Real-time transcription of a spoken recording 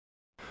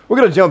We're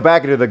going to jump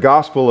back into the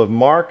Gospel of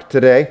Mark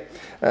today.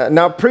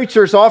 Now,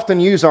 preachers often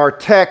use our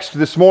text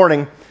this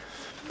morning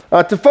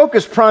to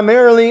focus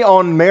primarily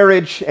on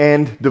marriage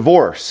and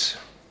divorce.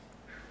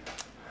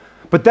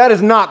 But that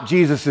is not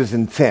Jesus'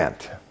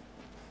 intent.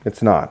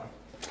 It's not.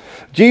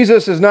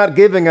 Jesus is not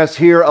giving us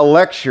here a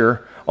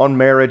lecture on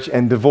marriage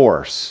and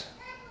divorce.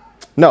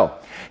 No,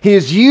 he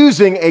is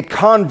using a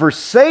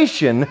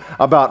conversation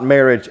about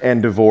marriage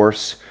and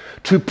divorce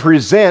to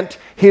present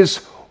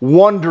his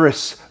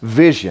wondrous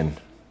vision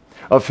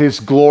of his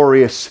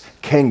glorious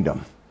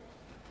kingdom.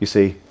 You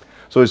see?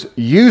 So he's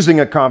using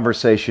a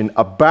conversation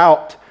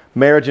about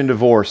marriage and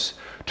divorce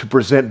to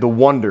present the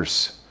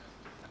wonders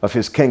of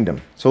his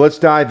kingdom. So let's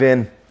dive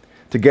in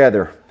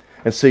together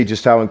and see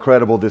just how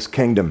incredible this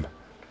kingdom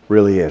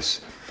really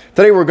is.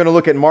 Today we're going to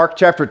look at Mark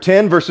chapter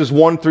 10, verses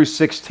 1 through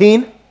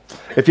 16.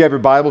 If you have your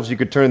Bibles, you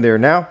could turn there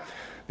now.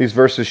 These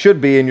verses should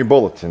be in your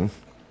bulletin.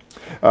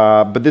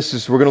 But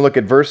we're going to look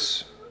at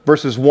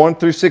verses 1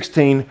 through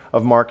 16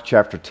 of Mark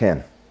chapter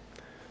 10.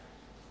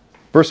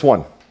 Verse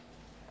 1.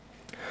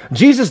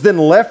 Jesus then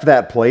left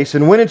that place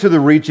and went into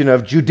the region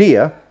of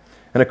Judea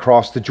and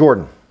across the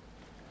Jordan.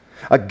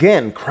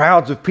 Again,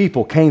 crowds of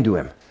people came to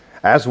him.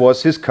 As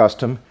was his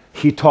custom,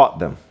 he taught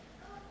them.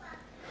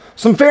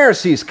 Some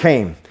Pharisees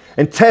came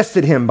and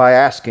tested him by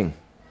asking,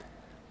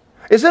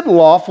 "Is it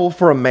lawful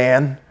for a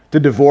man to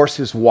divorce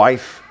his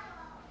wife?"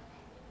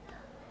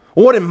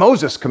 "What did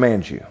Moses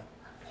command you?"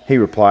 He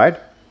replied.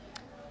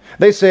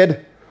 They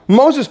said,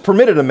 "Moses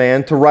permitted a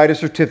man to write a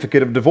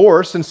certificate of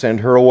divorce and send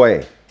her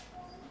away."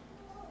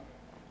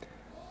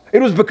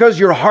 "It was because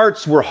your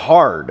hearts were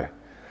hard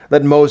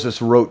that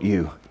Moses wrote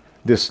you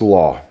this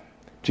law,"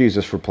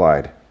 Jesus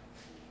replied.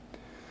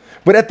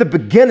 "But at the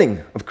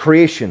beginning of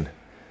creation,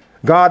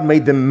 God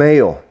made them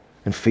male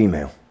and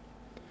female.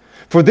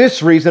 For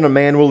this reason, a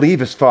man will leave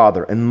his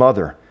father and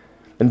mother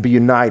and be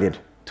united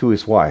to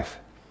his wife,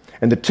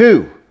 and the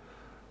two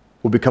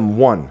will become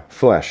one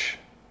flesh.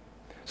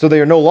 So they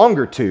are no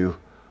longer two,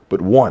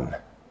 but one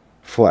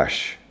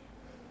flesh.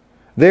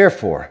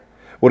 Therefore,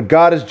 what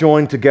God has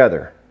joined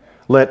together,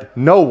 let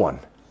no one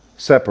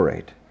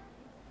separate."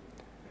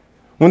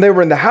 When they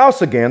were in the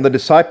house again, the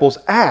disciples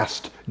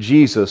asked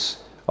Jesus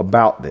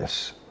about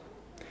this.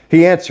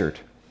 He answered,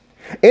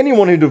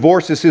 "Anyone who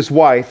divorces his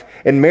wife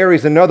and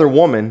marries another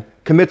woman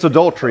commits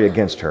adultery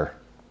against her.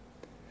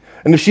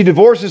 And if she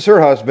divorces her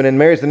husband and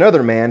marries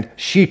another man,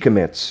 she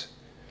commits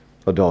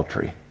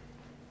adultery."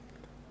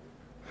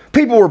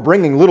 People were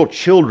bringing little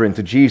children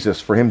to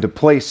Jesus for him to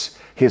place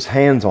his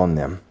hands on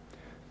them.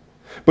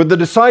 But the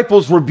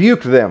disciples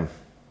rebuked them.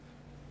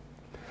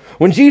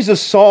 When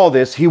Jesus saw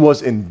this, he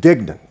was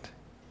indignant.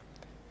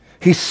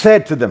 He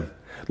said to them,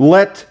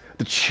 "Let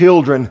the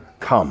children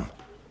come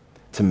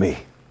to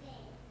me,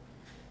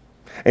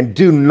 and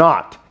do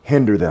not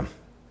hinder them.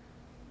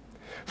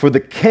 For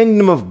the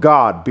kingdom of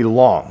God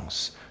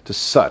belongs to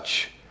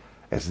such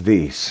as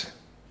these.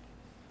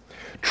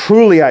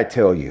 Truly I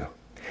tell you,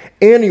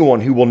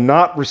 anyone who will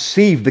not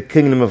receive the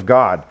kingdom of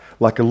God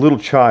like a little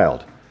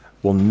child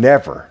will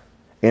never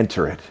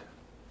enter it."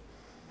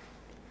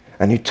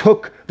 And he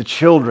took the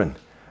children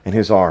in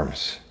his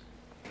arms,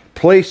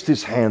 placed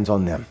his hands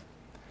on them,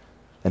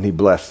 and he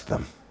blessed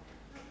them.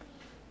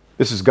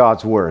 This is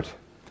God's word.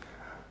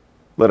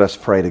 Let us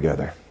pray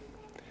together.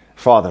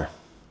 Father,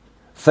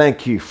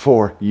 thank you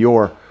for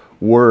your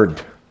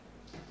word,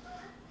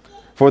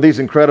 for these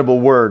incredible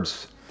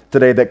words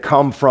today that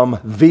come from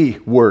the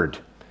Word,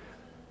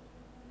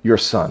 your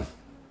Son.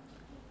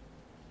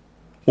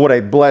 What a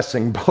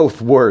blessing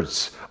both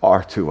words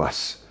are to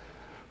us.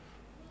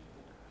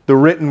 The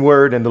written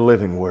word and the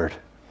living word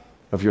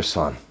of your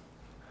Son.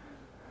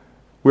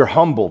 We're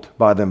humbled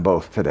by them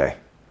both today.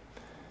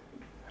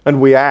 And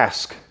we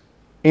ask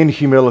in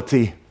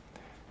humility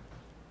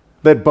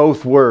that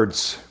both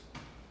words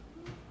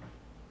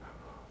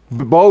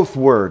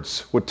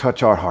would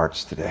touch our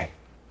hearts today.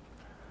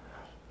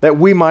 That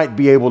we might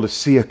be able to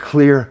see a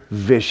clear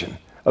vision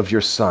of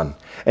your Son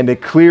and a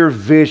clear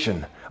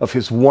vision of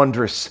his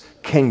wondrous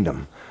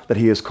kingdom that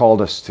he has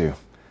called us to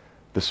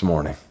this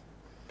morning.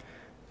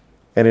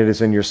 And it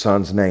is in your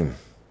Son's name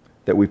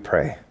that we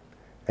pray.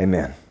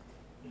 Amen.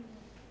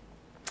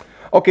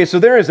 Okay, so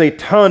there is a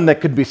ton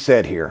that could be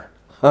said here.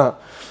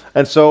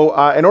 And so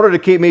in order to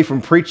keep me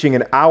from preaching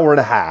an hour and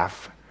a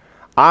half,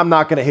 I'm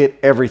not going to hit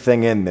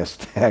everything in this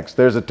text.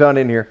 There's a ton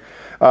in here.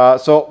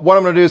 So what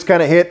I'm going to do is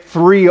kind of hit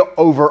three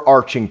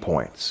overarching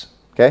points.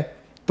 Okay?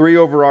 Three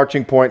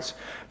overarching points.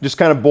 Just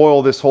kind of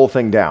boil this whole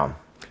thing down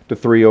to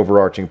three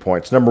overarching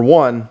points. Number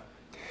one,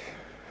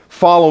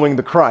 following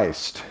the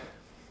Christ.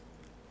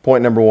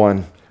 Point number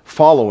one,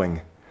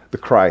 following the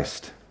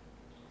Christ.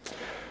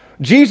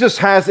 Jesus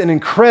has an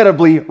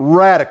incredibly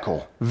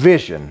radical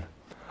vision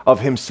of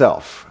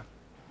himself.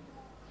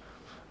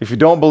 If you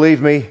don't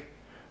believe me,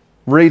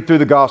 read through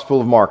the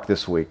Gospel of Mark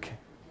this week.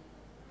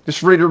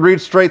 Just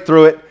read straight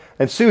through it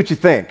and see what you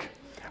think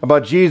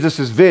about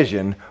Jesus'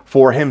 vision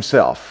for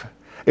himself.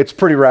 It's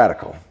pretty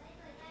radical.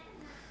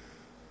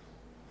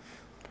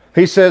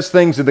 He says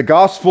things in the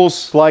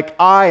Gospels like,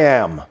 I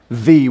am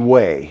the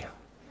way.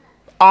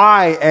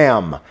 I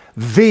am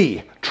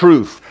the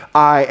truth.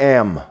 I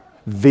am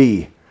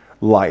the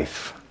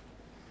life.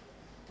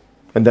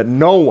 And that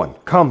no one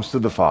comes to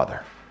the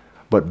Father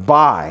but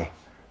by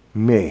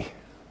me.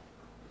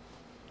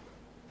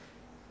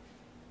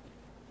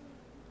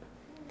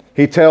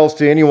 He tells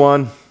to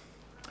anyone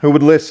who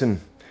would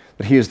listen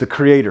that he is the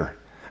creator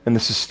and the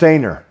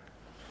sustainer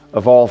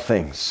of all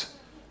things.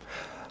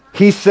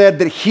 He said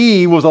that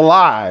he was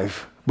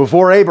alive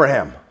before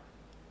Abraham.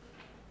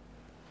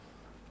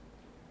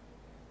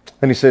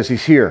 And he says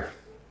he's here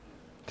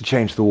to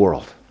change the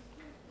world.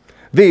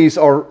 These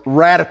are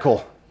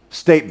radical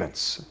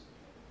statements.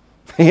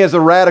 He has a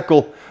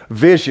radical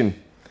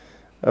vision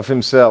of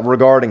himself,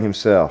 regarding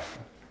himself.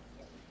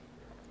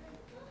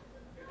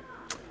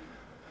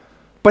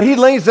 But he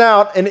lays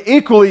out an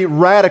equally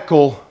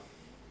radical,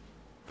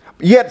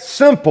 yet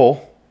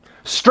simple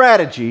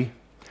strategy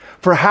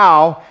for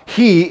how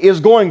he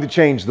is going to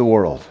change the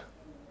world.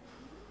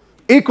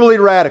 Equally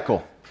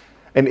radical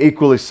and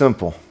equally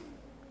simple.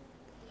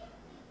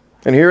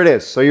 And here it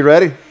is. So you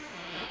ready?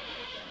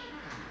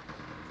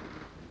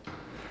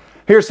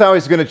 Here's how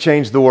he's going to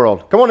change the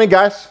world. Come on in,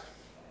 guys.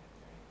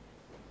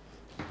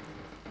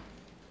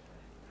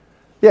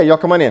 Yeah, y'all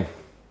come on in.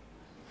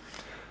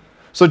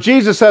 So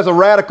Jesus has a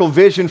radical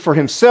vision for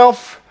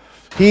himself.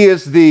 He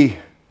is the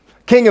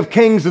King of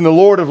Kings and the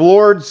Lord of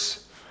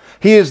Lords.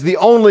 He is the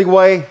only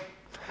way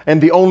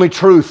and the only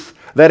truth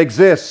that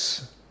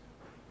exists.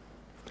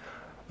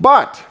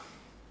 But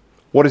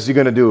what is he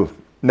going to do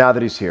now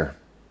that he's here?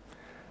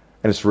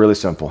 And it's really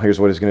simple. Here's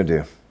what he's going to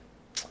do.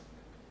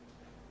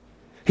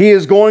 He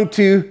is going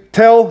to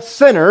tell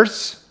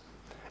sinners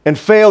and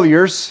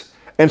failures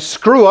and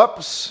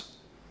screw-ups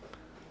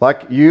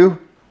like you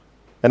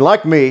and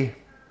like me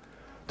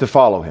to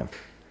follow him.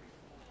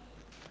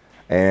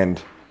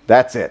 And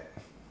that's it.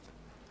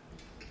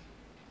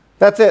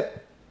 That's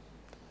it.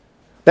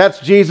 That's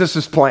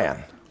Jesus'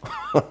 plan.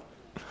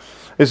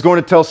 Is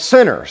going to tell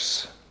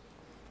sinners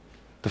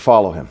to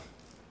follow him.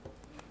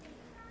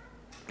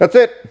 That's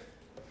it.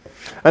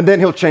 And then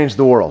he'll change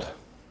the world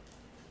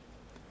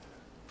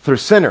through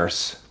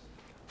sinners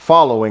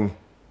following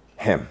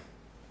him.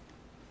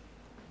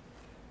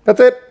 That's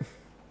it.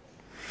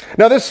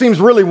 Now this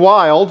seems really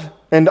wild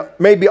and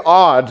maybe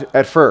odd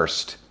at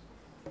first.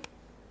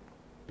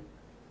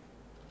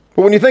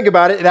 But when you think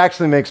about it, it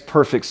actually makes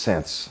perfect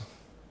sense.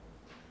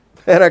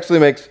 It actually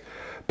makes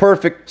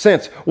perfect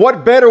sense.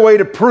 What better way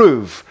to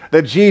prove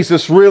that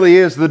Jesus really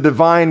is the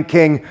divine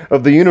King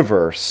of the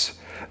universe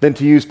than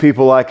to use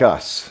people like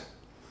us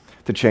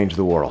to change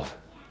the world?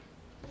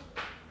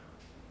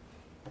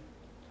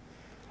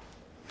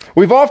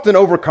 We've often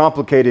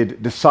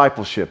overcomplicated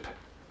discipleship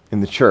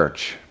in the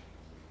church.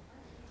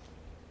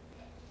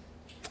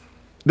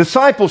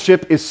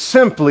 Discipleship is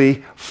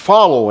simply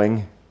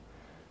following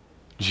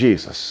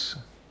Jesus.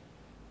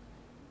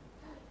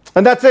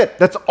 And that's it.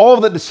 That's all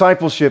that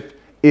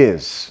discipleship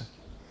is.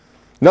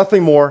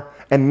 Nothing more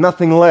and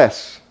nothing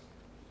less.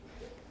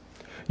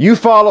 You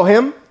follow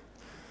him,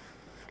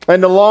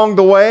 and along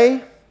the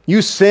way,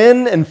 you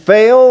sin and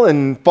fail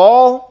and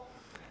fall,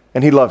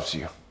 and he loves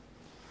you.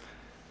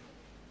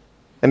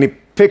 And he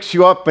picks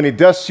you up and he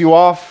dusts you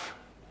off,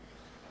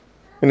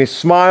 and he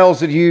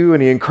smiles at you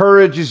and he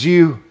encourages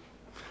you,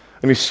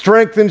 and he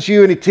strengthens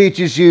you and he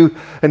teaches you,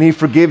 and he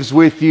forgives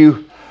with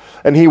you,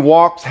 and he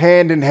walks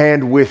hand in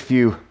hand with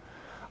you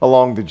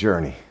along the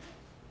journey.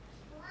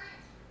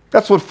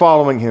 That's what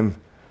following him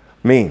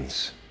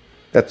means.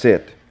 That's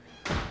it.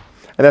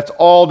 And that's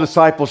all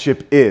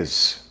discipleship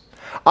is.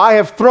 I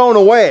have thrown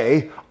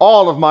away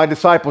all of my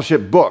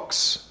discipleship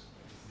books.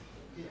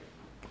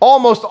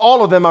 Almost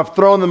all of them, I've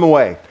thrown them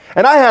away.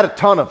 And I had a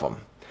ton of them.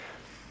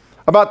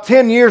 About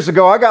 10 years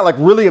ago, I got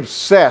really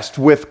obsessed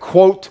with,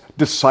 quote,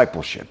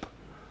 discipleship.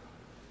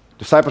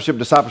 Discipleship,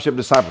 discipleship,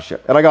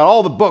 discipleship. And I got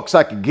all the books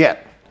I could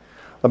get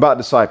about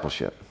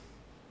discipleship.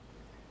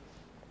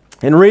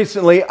 And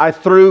recently, I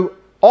threw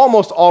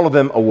almost all of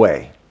them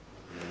away.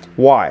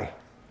 Why?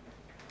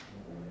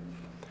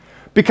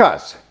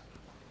 Because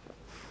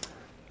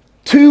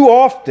too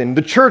often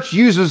the church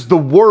uses the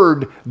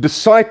word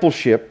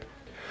discipleship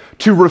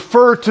to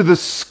refer to the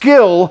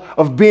skill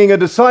of being a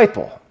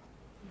disciple.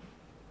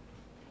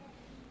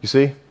 You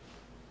see?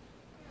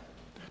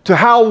 To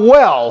how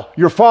well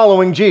you're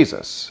following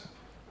Jesus.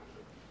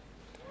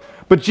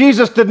 But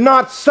Jesus did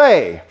not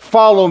say,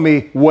 "Follow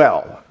me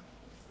well."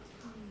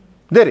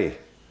 Did he?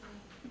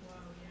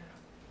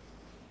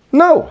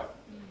 No.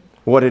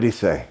 What did he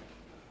say?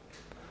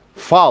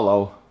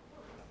 Follow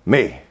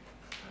me.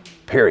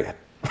 Period.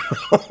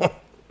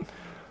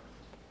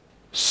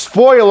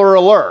 Spoiler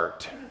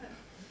alert.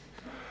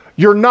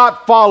 You're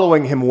not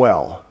following him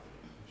well.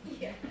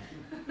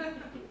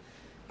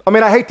 I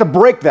mean, I hate to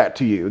break that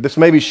to you. This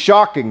may be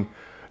shocking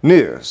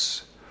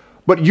news.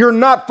 But you're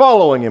not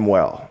following him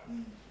well.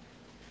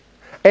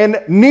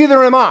 And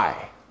neither am I.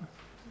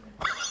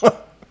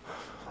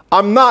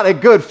 I'm not a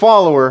good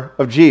follower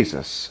of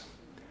Jesus.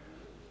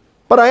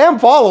 But I am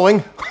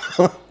following.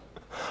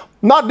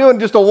 Not doing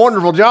just a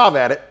wonderful job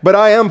at it, but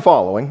I am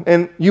following,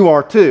 and you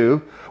are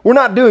too. We're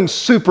not doing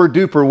super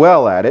duper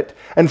well at it,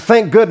 and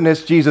thank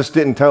goodness Jesus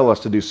didn't tell us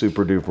to do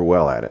super duper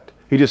well at it.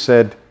 He just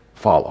said,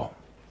 follow.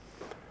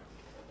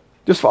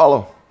 Just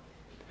follow.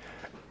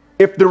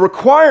 If the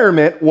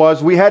requirement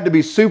was we had to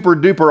be super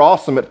duper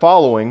awesome at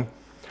following,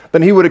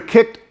 then he would have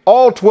kicked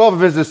all 12 of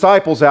his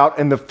disciples out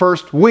in the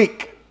first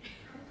week.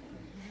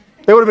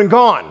 They would have been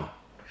gone.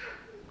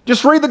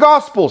 Just read the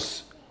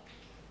Gospels.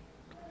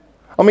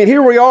 I mean,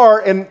 here we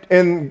are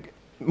in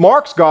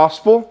Mark's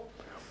Gospel.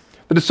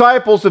 The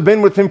disciples have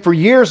been with him for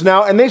years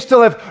now, and they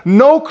still have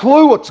no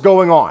clue what's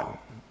going on.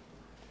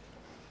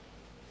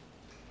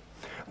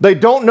 They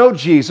don't know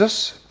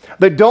Jesus.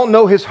 They don't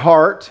know his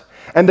heart,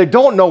 and they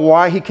don't know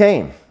why he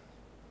came.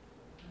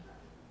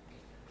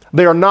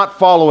 They are not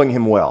following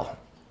him well.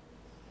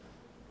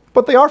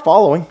 But they are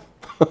following.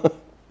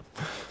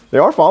 They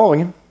are following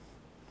him.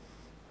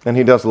 And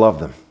he does love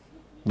them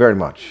very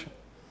much.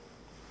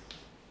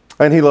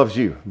 And he loves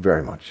you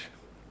very much.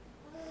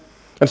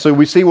 And so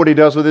we see what he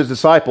does with his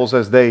disciples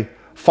as they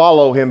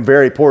follow him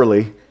very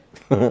poorly.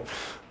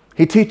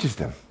 He teaches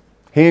them.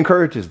 He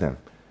encourages them.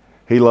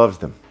 He loves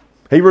them.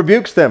 He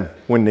rebukes them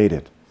when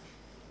needed.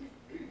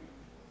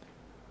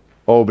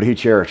 Oh, but he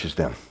cherishes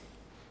them.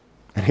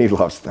 And he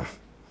loves them.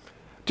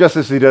 Just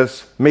as he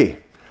does me.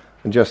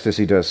 And just as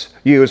he does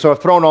you. And so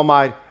I've thrown all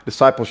my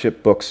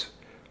discipleship books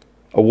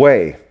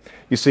away.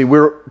 You see,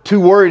 we're too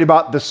worried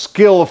about the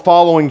skill of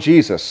following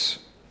Jesus.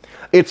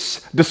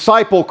 It's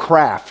disciple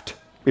craft,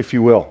 if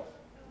you will.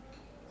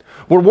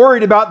 We're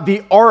worried about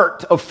the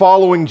art of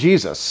following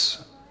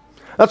Jesus.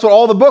 That's what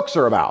all the books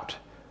are about.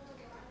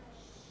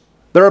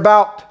 They're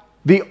about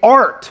the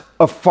art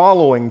of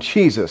following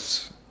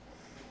Jesus.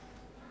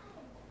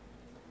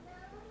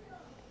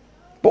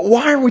 But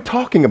why are we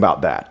talking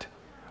about that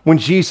when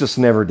Jesus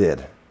never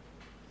did?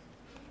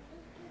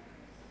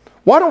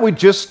 Why don't we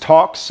just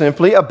talk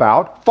simply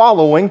about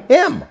following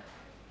him?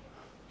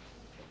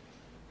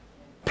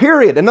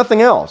 Period, and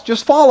nothing else.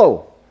 Just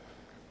follow.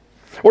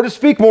 Or to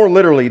speak more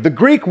literally, the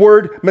Greek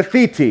word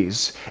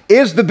mathetes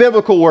is the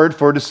biblical word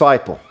for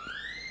disciple.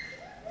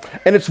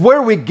 And it's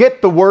where we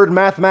get the word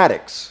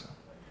mathematics.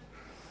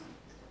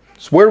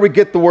 It's where we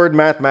get the word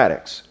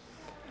mathematics.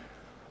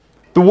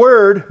 The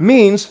word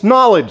means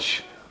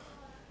knowledge.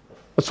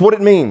 That's what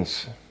it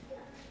means.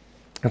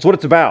 That's what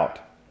it's about.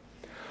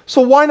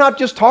 So why not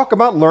just talk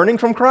about learning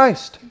from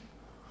Christ?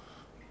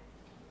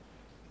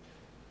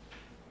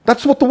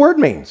 That's what the word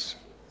means.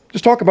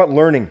 Just talk about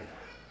learning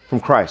from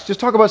Christ. Just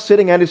talk about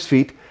sitting at his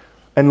feet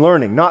and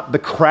learning. Not the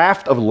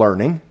craft of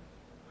learning,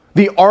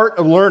 the art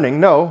of learning.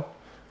 No,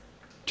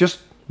 just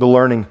the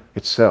learning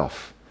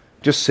itself.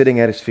 Just sitting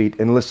at his feet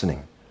and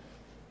listening.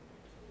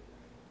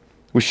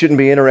 We shouldn't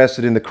be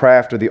interested in the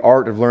craft or the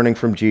art of learning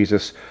from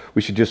Jesus.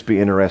 We should just be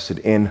interested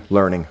in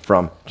learning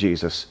from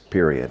Jesus,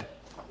 period.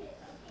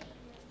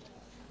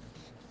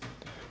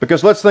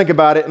 Because let's think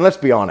about it and let's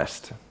be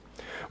honest.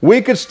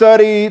 We could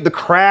study the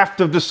craft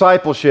of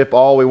discipleship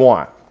all we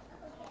want.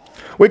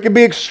 We could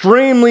be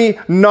extremely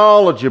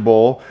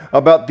knowledgeable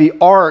about the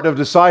art of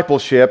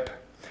discipleship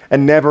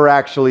and never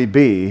actually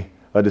be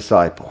a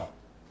disciple.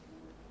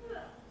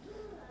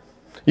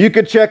 You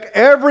could check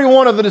every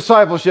one of the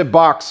discipleship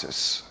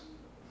boxes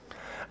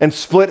and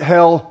split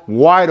hell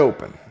wide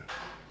open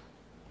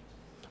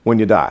when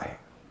you die.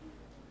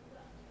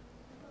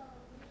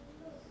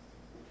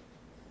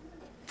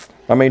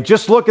 I mean,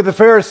 just look at the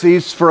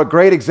Pharisees for a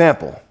great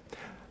example.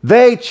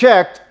 They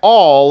checked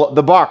all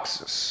the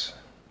boxes.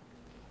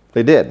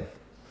 They did.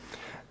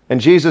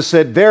 And Jesus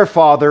said their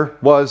father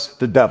was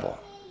the devil.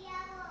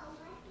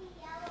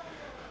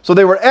 So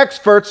they were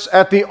experts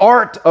at the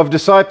art of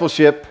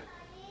discipleship,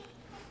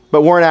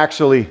 but weren't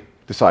actually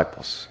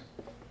disciples.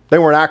 They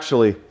weren't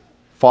actually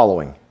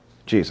following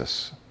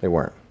Jesus. They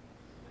weren't.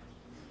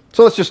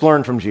 So let's just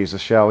learn from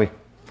Jesus, shall we?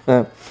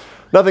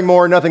 Nothing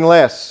more, nothing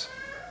less.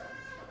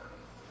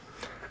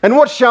 And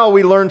what shall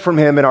we learn from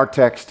him in our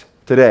text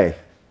today?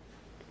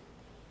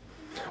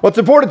 Well, it's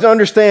important to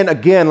understand,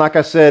 again, like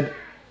I said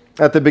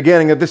at the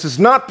beginning, that this is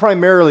not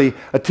primarily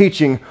a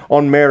teaching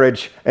on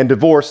marriage and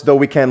divorce, though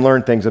we can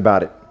learn things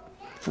about it,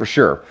 for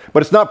sure.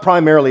 But it's not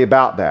primarily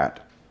about that.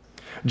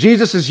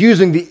 Jesus is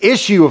using the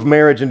issue of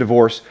marriage and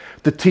divorce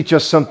to teach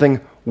us something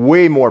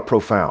way more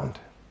profound.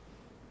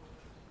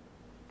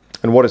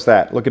 And what is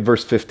that? Look at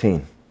verse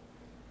 15.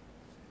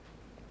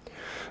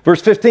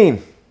 Verse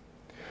 15.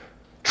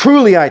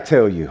 Truly I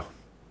tell you,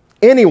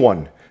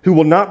 anyone who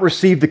will not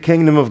receive the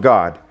kingdom of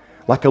God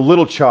like a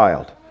little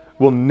child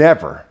will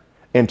never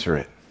enter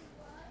it.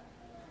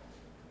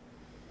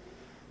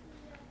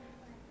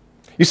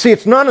 You see,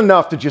 it's not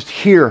enough to just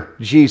hear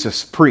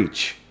Jesus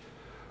preach,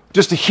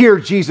 just to hear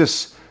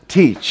Jesus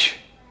teach.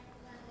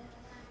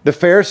 The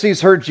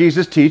Pharisees heard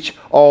Jesus teach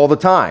all the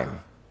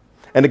time.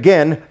 And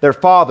again, their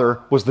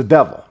father was the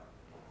devil.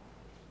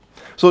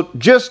 So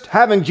just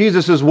having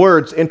Jesus'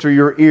 words enter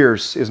your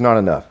ears is not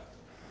enough.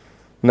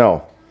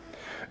 No.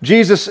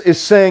 Jesus is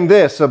saying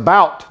this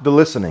about the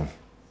listening.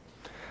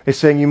 He's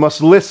saying you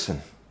must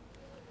listen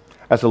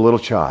as a little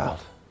child.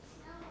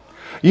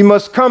 You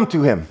must come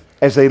to him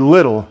as a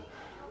little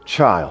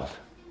child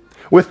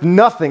with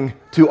nothing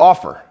to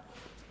offer,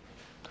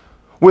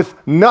 with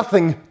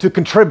nothing to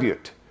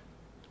contribute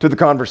to the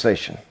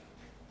conversation.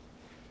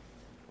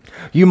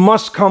 You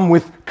must come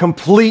with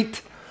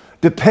complete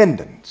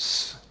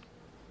dependence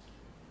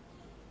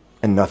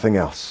and nothing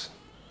else.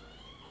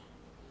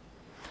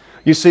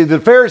 You see, the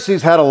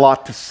Pharisees had a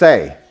lot to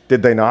say,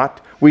 did they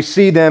not? We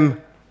see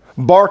them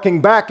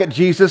barking back at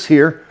Jesus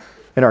here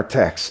in our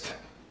text.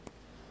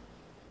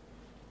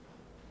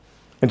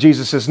 And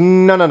Jesus says,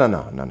 no.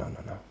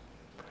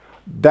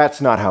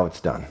 That's not how it's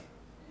done.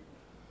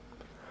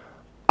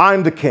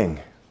 I'm the king,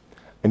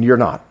 and you're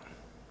not.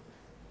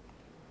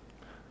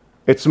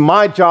 It's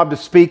my job to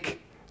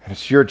speak, and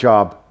it's your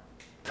job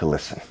to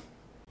listen.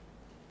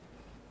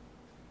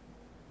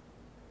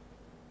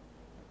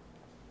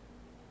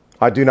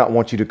 I do not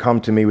want you to come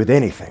to me with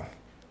anything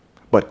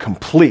but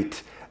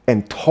complete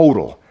and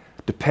total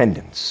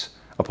dependence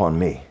upon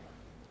me.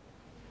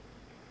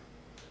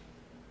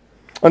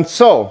 And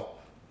so,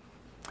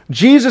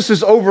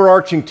 Jesus'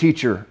 overarching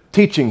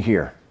teaching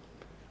here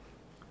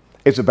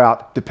is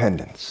about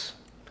dependence,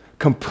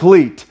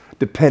 complete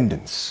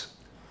dependence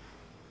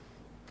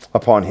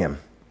upon him.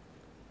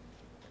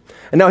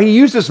 And now he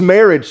uses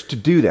marriage to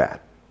do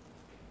that.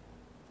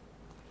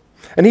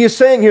 And he is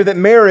saying here that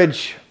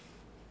marriage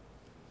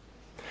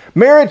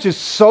is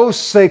so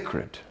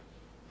sacred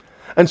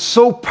and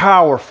so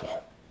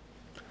powerful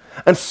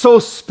and so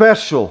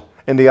special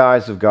in the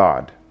eyes of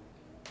God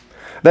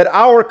that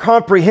our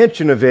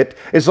comprehension of it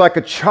is like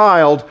a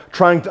child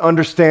trying to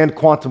understand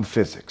quantum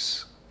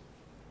physics.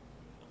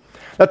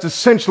 That's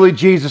essentially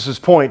Jesus'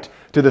 point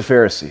to the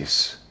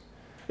Pharisees,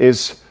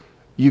 is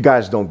you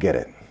guys don't get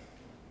it.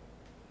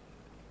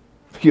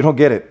 You don't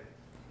get it.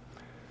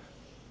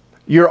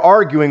 You're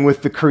arguing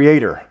with the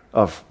creator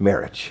of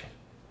marriage.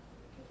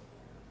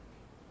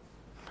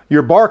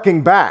 You're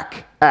barking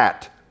back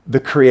at the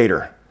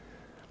creator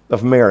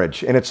of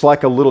marriage, and it's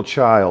like a little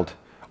child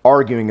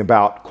arguing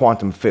about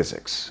quantum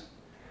physics.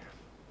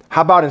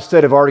 How about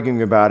instead of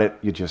arguing about it,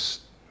 you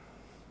just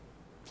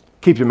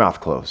keep your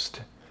mouth closed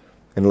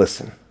and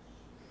listen?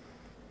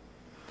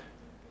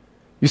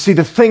 You see,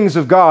 the things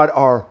of God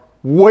are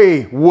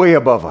way, way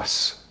above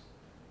us.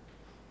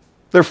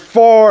 They're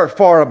far,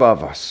 far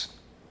above us.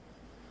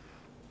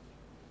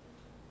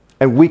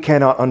 And we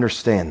cannot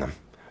understand them,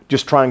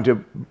 just trying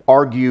to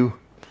argue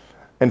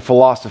and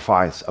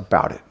philosophize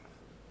about it.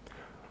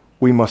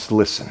 We must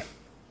listen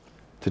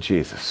to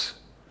Jesus.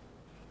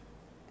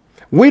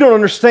 We don't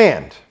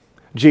understand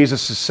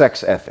Jesus'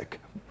 sex ethic.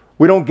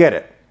 We don't get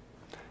it.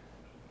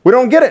 We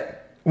don't get it.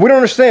 We don't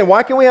understand.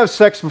 Why can't we have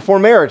sex before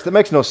marriage? That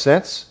makes no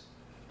sense.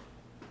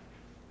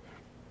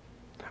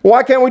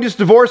 Why can't we just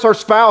divorce our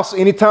spouse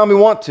anytime we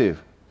want to?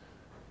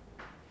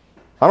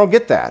 I don't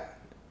get that.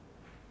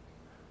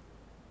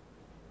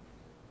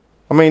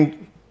 I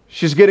mean,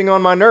 she's getting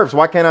on my nerves.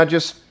 Why can't I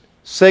just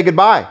say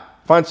goodbye?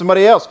 Find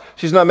somebody else.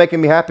 She's not making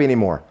me happy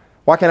anymore.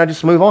 Why can't I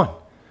just move on?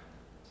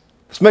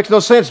 This makes no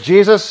sense,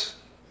 Jesus.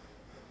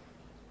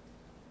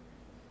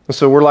 And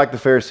so we're like the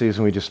Pharisees,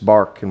 and we just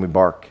bark and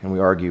we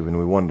argue and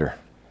we wonder,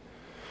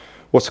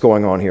 what's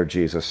going on here,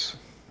 Jesus?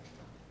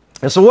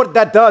 And so what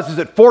that does is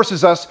it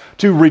forces us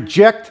to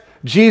reject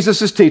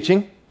Jesus'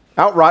 teaching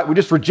outright. We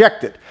just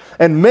reject it.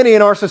 And many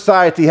in our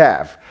society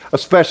have,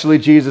 especially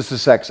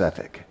Jesus' sex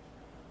ethic.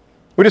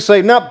 We just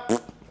say, no,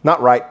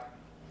 not right.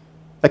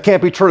 That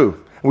can't be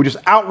true. And we just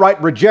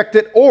outright reject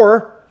it,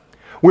 or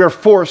we are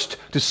forced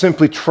to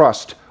simply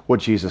trust what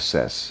Jesus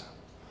says.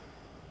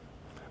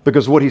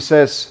 Because what he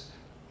says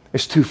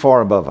is too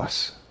far above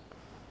us.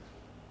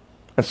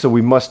 And so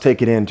we must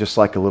take it in just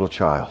like a little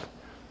child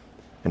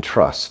and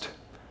trust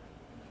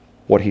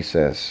what he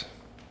says.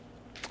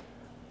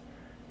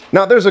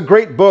 Now, there's a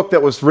great book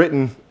that was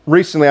written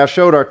recently. I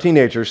showed our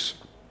teenagers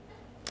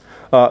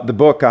the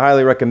book. I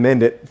highly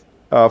recommend it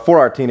for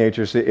our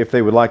teenagers if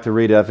they would like to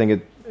read it. I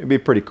think it'd be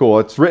pretty cool.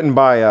 It's written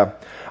by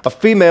a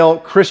female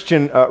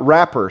Christian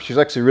rapper. She's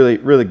actually really,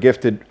 really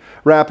gifted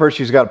rapper.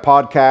 She's got a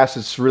podcast.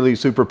 It's really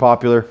super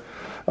popular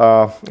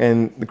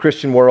in the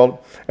Christian world.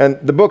 And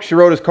the book she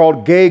wrote is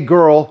called Gay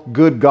Girl,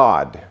 Good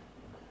God.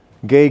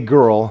 Gay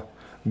Girl,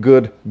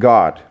 Good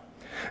God.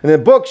 In the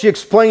book, she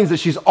explains that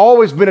she's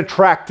always been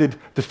attracted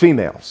to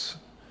females.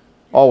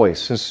 Always,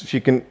 since she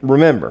can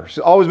remember. She's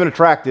always been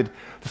attracted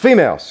to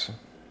females.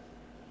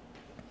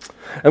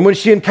 And when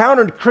she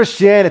encountered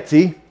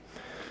Christianity,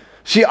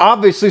 she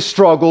obviously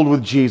struggled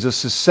with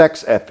Jesus'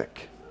 sex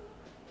ethic.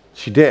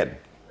 She did.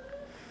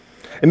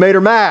 It made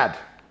her mad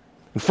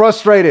and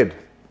frustrated.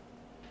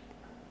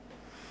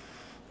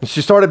 And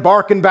she started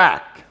barking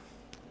back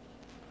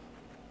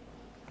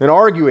and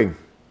arguing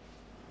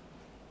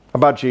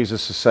about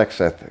Jesus'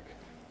 sex ethic.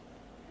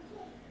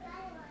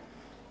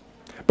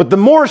 But the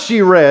more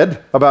she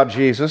read about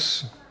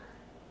Jesus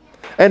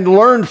and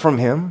learned from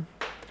him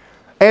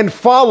and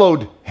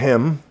followed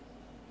him,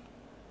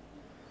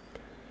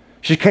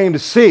 she came to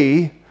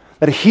see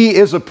that he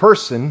is a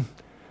person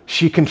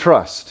she can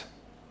trust.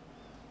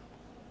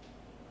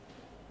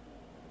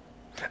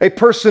 A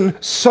person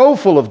so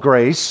full of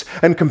grace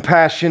and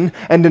compassion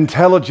and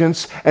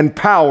intelligence and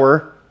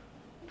power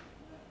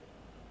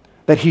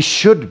that he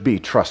should be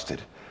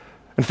trusted.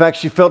 In fact,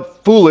 she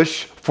felt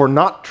foolish for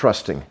not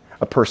trusting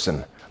a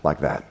person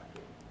like that.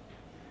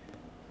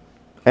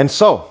 And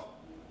so,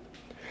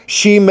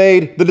 she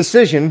made the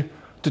decision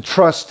to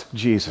trust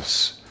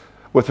Jesus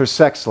with her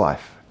sex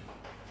life,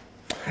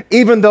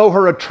 even though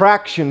her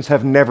attractions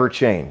have never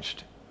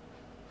changed.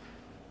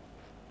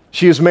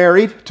 She is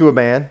married to a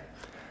man,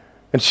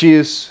 and she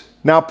is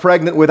now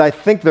pregnant with, I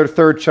think, their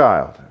third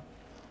child,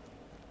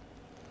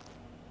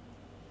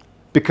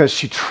 because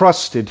she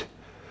trusted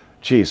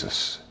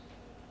Jesus.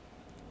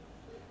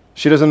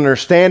 She doesn't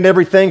understand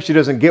everything. She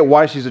doesn't get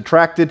why she's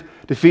attracted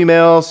to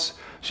females.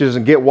 She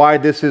doesn't get why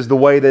this is the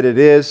way that it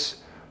is.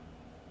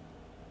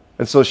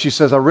 And so she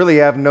says, I really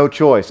have no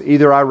choice.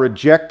 Either I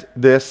reject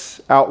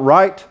this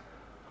outright,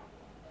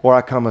 or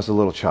I come as a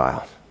little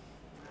child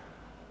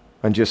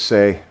and just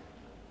say,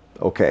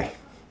 okay.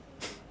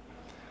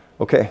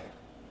 Okay.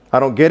 I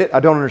don't get it. I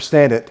don't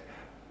understand it.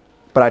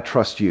 But I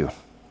trust you.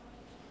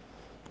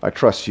 I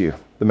trust you,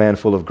 the man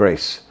full of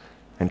grace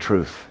and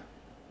truth.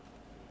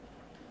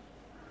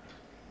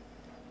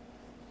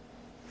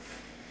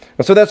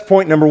 And so that's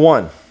point number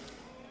one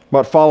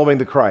about following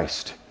the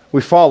Christ.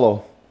 We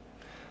follow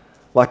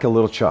like a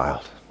little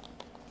child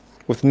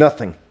with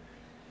nothing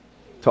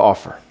to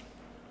offer.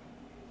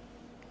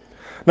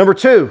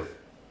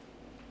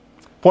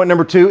 Point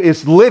number two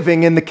is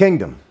living in the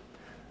kingdom.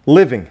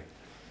 Living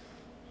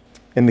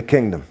in the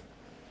kingdom.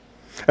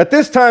 At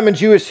this time in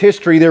Jewish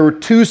history, there were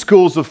two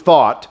schools of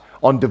thought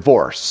on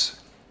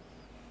divorce.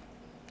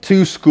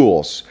 Two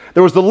schools.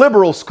 There was the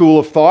liberal school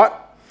of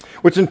thought,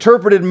 which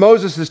interpreted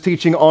Moses'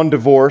 teaching on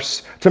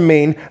divorce to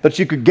mean that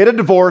you could get a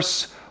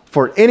divorce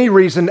for any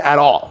reason at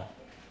all.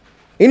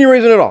 Any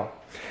reason at all.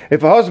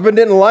 If a husband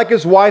didn't like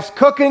his wife's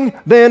cooking,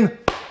 then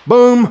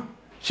boom,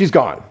 she's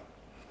gone.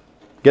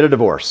 Get a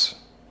divorce.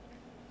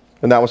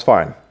 And that was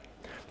fine.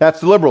 That's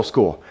the liberal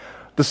school.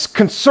 The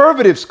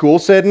conservative school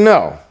said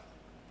no.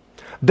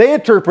 They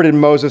interpreted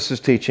Moses'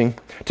 teaching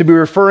to be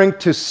referring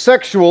to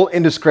sexual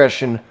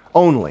indiscretion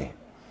only.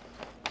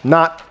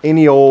 Not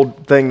any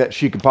old thing that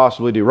she could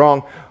possibly do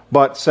wrong,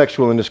 but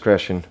sexual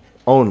indiscretion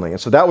only. And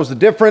so that was the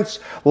difference.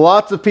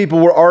 Lots of people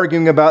were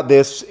arguing about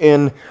this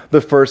in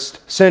the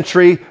first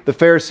century. The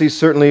Pharisees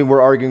certainly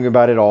were arguing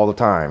about it all the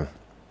time.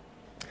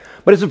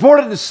 But it's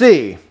important to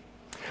see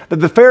that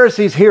the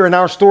Pharisees here in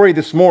our story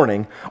this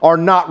morning are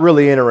not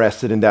really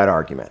interested in that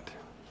argument.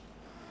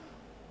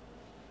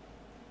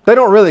 They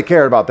don't really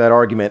care about that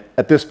argument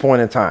at this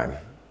point in time.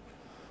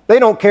 They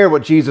don't care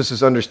what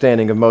Jesus'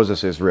 understanding of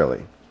Moses is,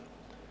 really.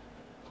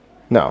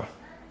 No.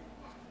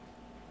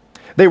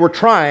 They were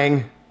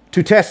trying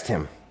to test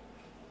him.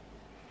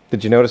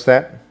 Did you notice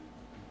that?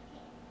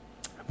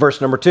 Verse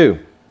number 2.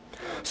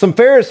 Some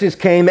Pharisees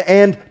came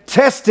and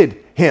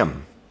tested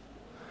him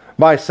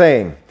by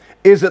saying,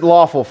 is it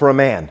lawful for a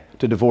man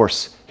to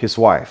divorce his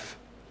wife?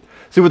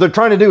 See, what they're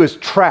trying to do is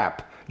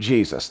trap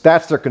Jesus.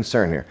 That's their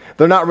concern here.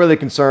 They're not really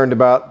concerned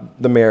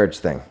about the marriage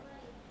thing.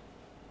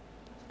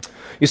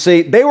 You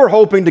see, they were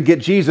hoping to get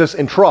Jesus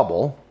in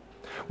trouble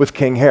with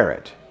King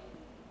Herod.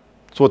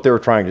 That's what they were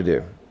trying to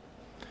do.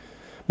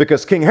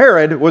 Because King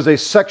Herod was a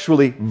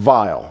sexually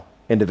vile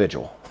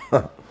individual,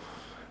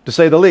 to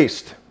say the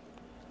least.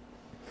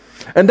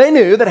 And they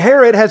knew that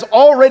Herod has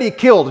already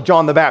killed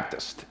John the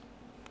Baptist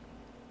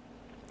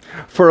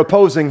for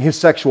opposing his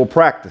sexual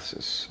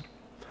practices.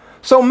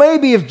 So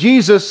maybe if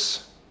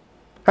Jesus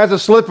has a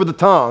slip of the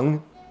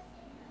tongue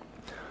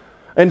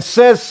and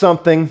says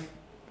something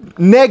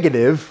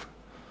negative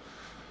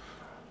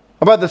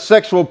about the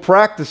sexual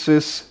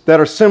practices that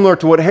are similar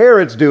to what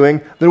Herod's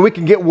doing, then we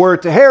can get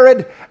word to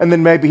Herod, and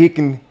then maybe he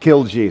can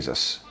kill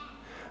Jesus.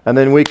 And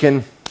then we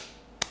can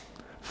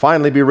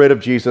finally be rid of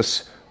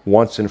Jesus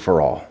once and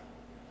for all.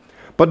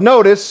 But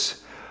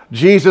notice,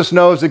 Jesus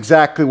knows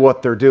exactly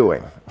what they're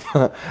doing.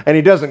 And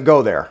he doesn't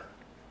go there.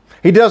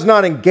 He does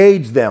not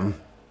engage them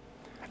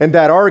in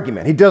that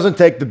argument. He doesn't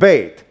take the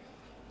bait.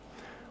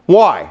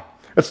 Why?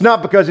 It's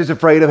not because he's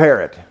afraid of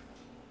Herod.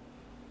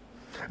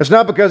 It's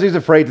not because he's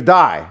afraid to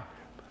die.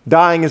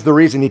 Dying is the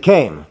reason he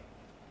came.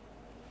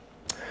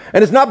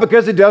 And it's not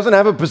because he doesn't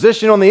have a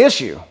position on the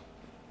issue.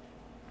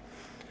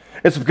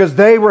 It's because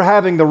they were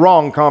having the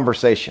wrong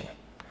conversation.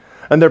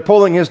 And they're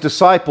pulling his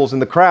disciples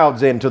and the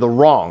crowds into the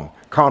wrong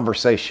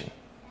conversation.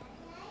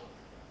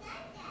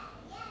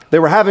 They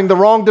were having the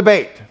wrong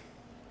debate.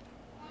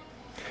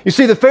 You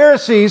see, the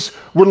Pharisees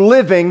were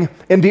living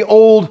in the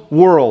old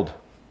world,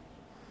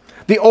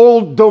 the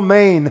old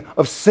domain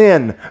of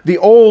sin, the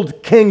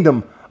old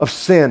kingdom of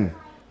sin.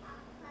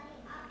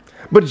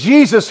 But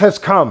Jesus has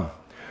come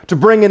to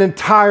bring an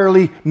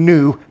entirely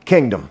new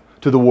kingdom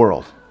to the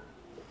world.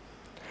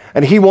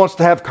 And he wants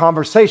to have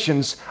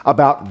conversations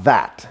about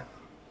that.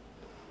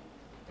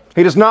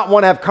 He does not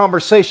want to have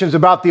conversations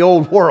about the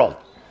old world.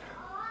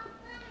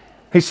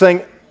 He's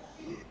saying,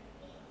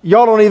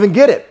 y'all don't even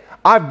get it.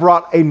 I've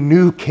brought a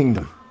new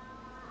kingdom.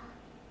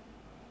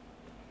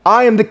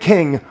 I am the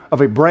king of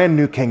a brand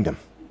new kingdom.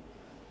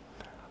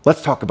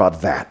 Let's talk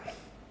about that.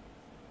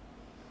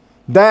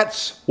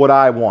 That's what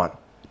I want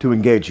to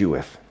engage you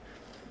with,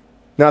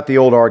 not the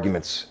old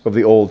arguments of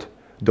the old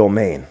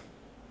domain.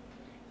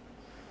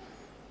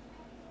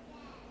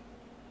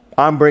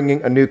 I'm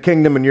bringing a new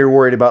kingdom, and you're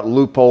worried about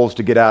loopholes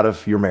to get out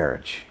of your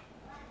marriage.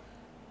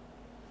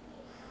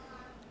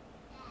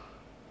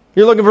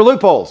 You're looking for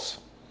loopholes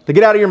to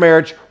get out of your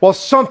marriage while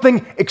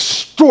something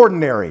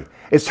extraordinary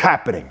is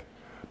happening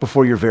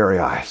before your very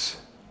eyes.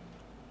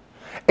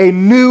 A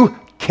new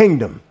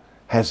kingdom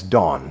has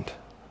dawned,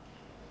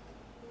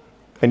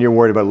 and you're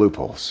worried about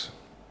loopholes.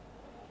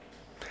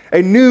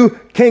 A new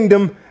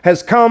kingdom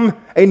has come.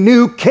 A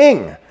new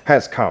king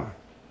has come.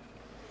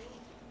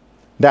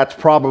 That's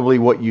probably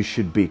what you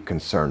should be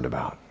concerned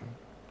about.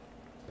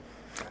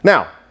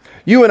 Now,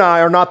 you and I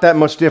are not that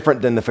much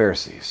different than the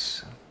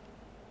Pharisees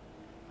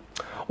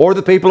or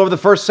the people of the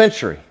first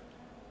century.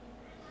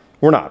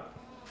 We're not.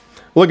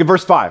 Look at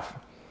verse 5.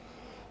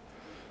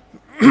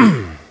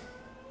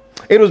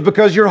 It was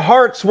because your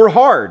hearts were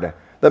hard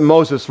that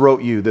Moses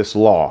wrote you this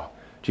law,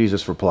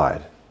 Jesus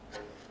replied.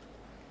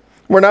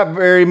 We're not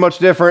very much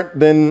different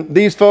than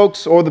these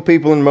folks or the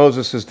people in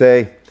Moses'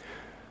 day.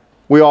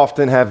 We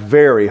often have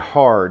very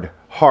hard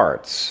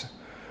hearts.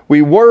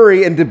 We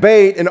worry and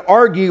debate and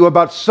argue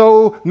about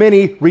so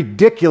many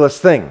ridiculous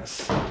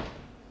things.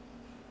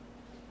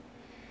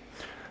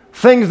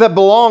 Things that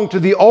belong to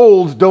the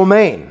old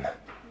domain,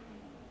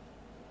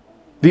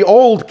 the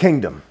old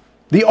kingdom,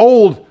 the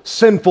old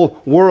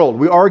sinful world.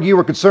 We argue,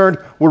 we're concerned,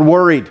 we're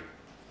worried.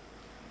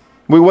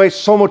 We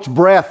waste so much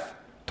breath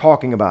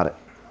talking about it,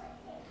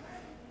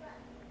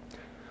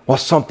 while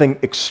something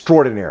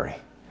extraordinary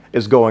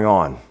is going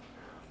on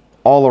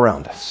all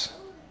around us.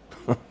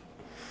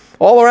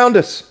 All around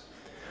us.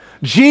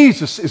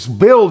 Jesus is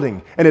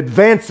building and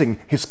advancing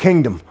his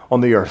kingdom on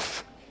the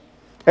earth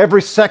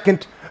every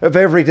second of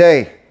every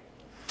day.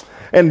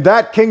 And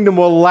that kingdom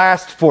will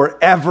last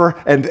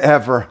forever and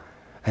ever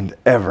and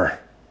ever.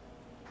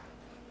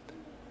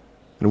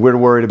 And we're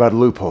worried about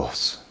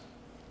loopholes.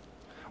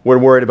 We're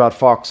worried about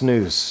Fox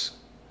News.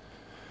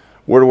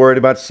 We're worried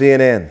about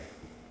CNN.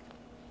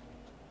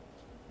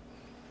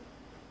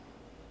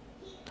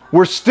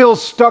 We're still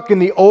stuck in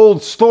the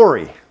old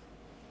story.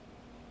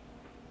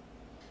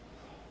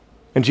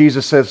 And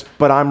Jesus says,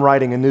 but I'm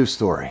writing a new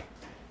story.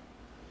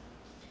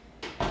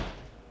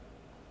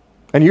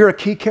 And you're a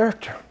key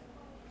character.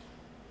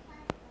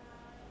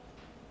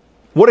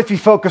 What if you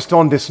focused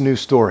on this new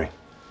story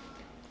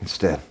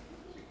instead?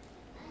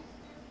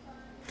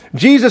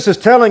 Jesus is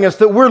telling us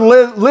that we're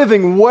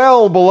living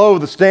well below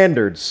the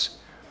standards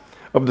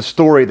of the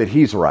story that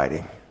he's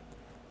writing.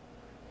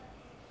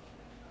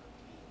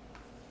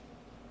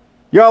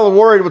 Y'all are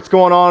worried what's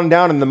going on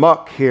down in the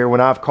muck here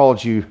when I've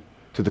called you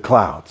to the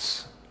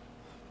clouds.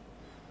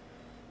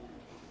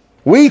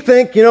 We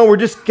think, we're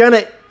just kind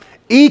of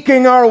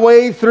eking our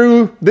way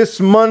through this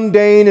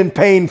mundane and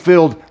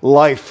pain-filled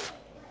life,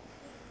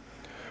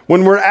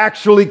 when we're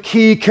actually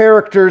key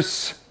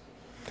characters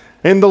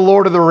in the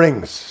Lord of the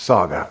Rings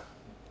saga.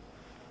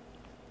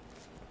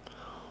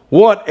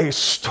 What a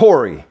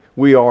story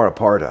we are a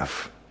part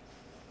of.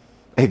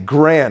 A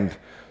grand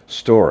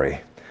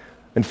story.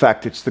 In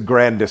fact, it's the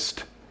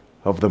grandest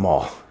of them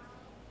all.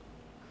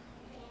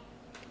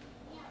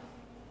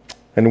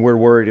 And we're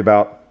worried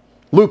about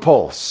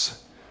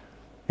loopholes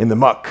in the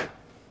muck.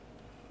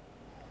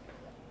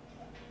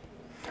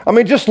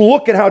 Just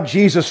look at how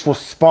Jesus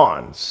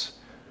responds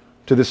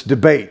to this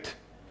debate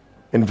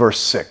in verse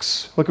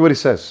 6. Look at what he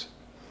says.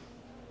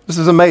 This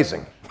is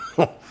amazing.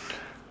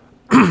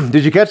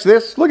 Did you catch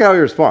this? Look how he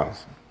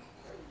responds.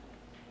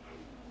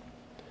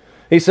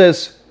 He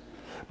says,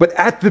 but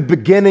at the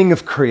beginning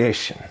of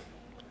creation,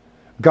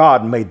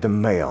 God made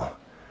them male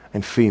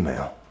and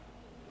female.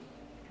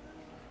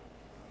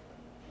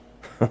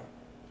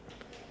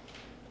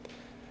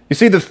 You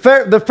see,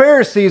 the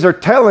Pharisees are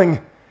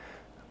telling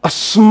a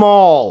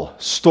small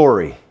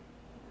story,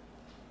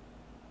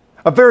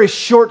 a very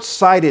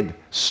short-sighted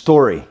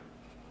story.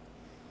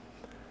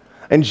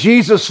 And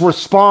Jesus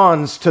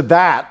responds to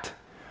that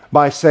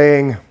by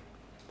saying,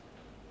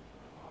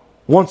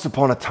 once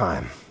upon a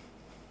time,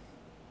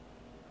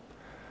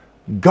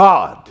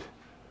 God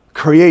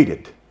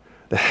created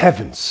the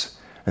heavens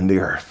and the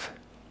earth.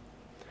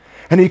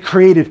 And he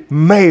created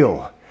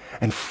male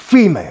and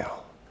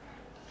female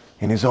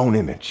in his own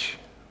image.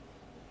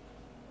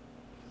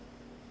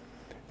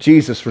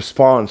 Jesus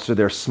responds to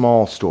their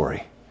small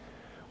story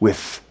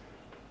with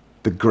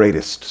the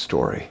greatest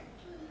story,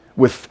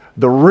 with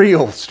the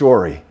real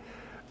story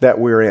that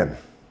we're in.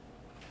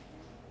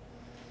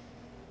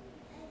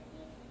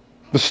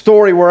 The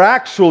story we're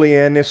actually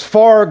in is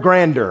far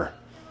grander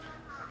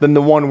than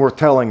the one we're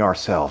telling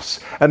ourselves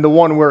and the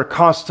one we're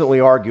constantly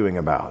arguing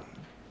about.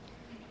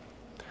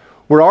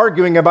 We're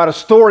arguing about a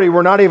story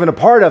we're not even a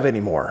part of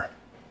anymore.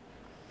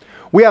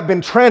 We have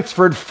been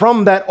transferred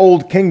from that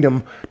old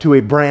kingdom to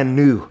a brand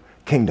new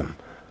kingdom,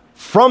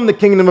 from the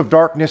kingdom of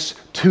darkness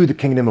to the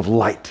kingdom of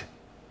light.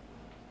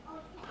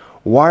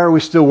 Why are we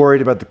still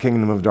worried about the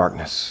kingdom of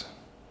darkness?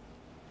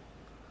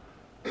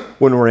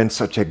 when we're in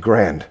such a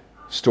grand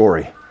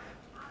story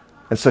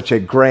and such a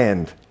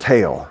grand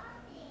tale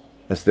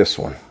as this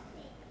one.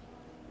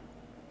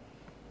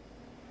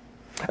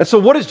 And so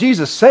what is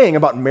Jesus saying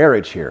about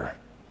marriage here?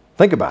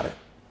 Think about it.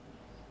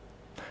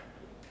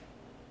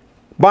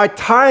 By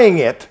tying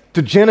it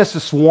to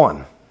Genesis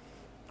 1,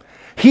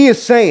 he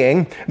is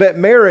saying that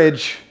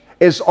marriage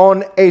is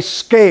on a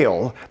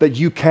scale that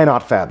you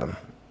cannot fathom.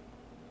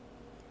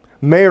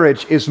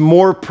 Marriage is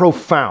more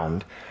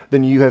profound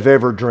than you have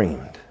ever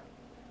dreamed,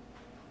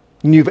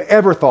 than you've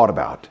ever thought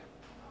about.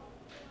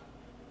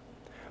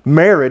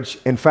 Marriage,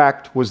 in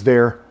fact, was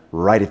there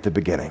right at the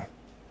beginning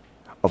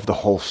of the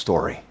whole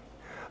story.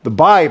 The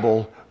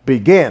Bible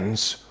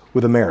begins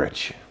with a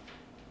marriage.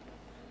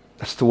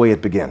 That's the way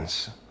it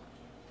begins.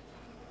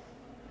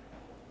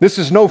 This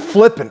is no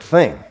flippant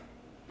thing.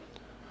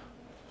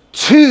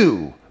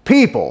 Two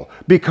people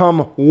become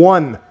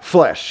one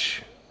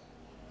flesh.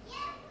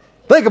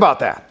 Think about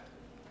that.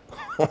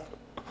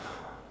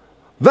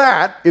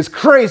 That is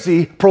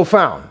crazy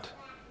profound.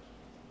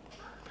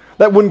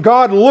 That when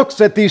God looks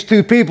at these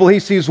two people, he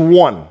sees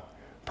one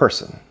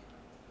person.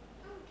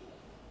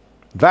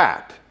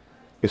 That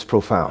is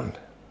profound.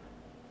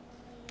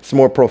 It's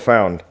more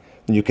profound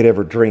than you could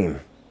ever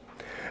dream.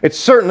 It's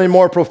certainly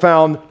more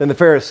profound than the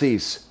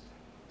Pharisees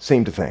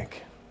seem to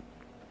think.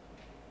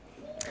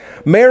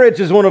 Marriage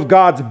is one of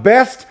God's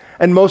best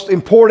and most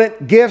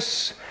important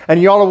gifts,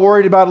 and y'all are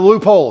worried about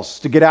loopholes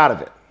to get out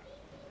of it.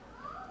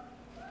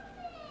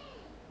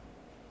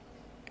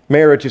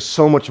 Marriage is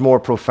so much more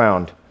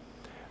profound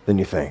than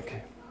you think.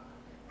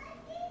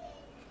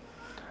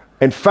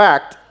 In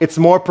fact, it's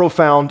more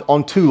profound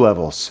on two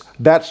levels.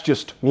 That's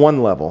just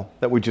one level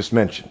that we just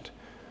mentioned,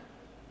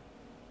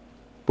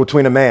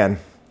 between a man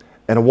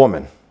and a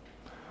woman.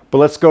 But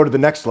let's go to the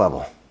next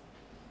level,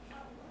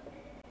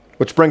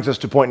 which brings us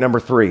to point number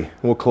 3.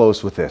 We'll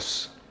close with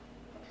this.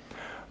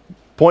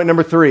 Point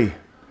number 3,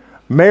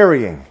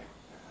 marrying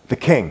the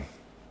king.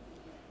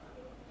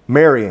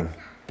 Marrying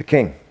the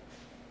king.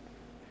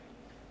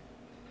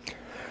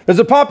 There's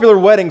a popular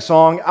wedding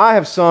song I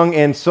have sung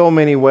in so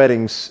many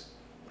weddings.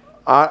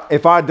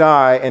 If I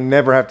die and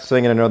never have to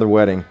sing in another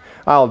wedding,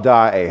 I'll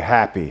die a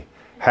happy,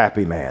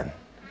 happy man.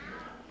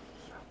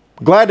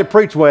 Glad to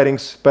preach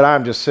weddings, but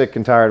I'm just sick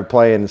and tired of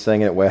playing and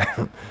singing at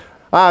weddings.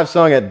 I've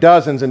sung at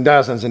dozens and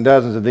dozens and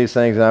dozens of these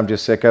things, and I'm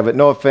just sick of it.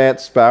 No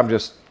offense,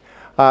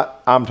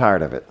 but I'm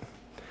tired of it.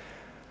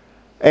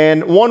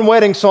 And one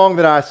wedding song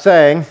that I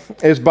sang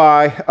is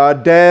by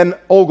Dan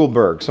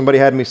Oglberg. Somebody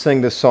had me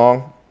sing this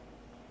song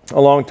a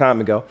long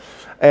time ago.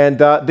 And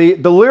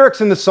the lyrics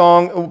in the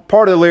song,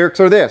 part of the lyrics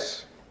are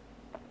this.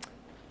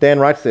 Dan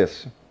writes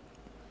this.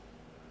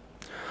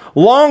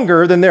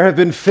 Longer than there have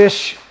been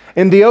fish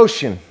in the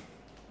ocean,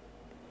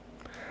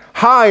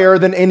 higher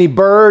than any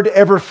bird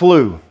ever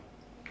flew,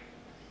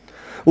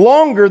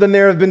 longer than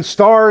there have been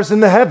stars in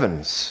the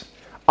heavens,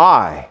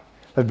 I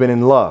have been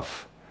in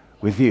love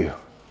with you.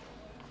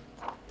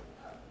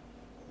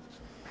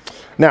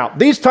 Now,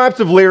 these types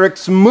of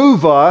lyrics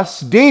move us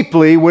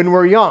deeply when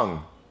we're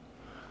young.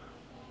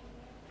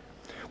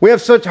 We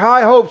have such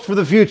high hopes for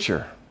the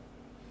future,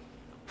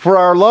 for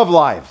our love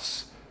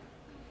lives.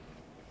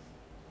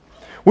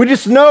 We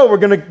just know we're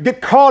going to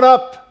get caught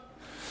up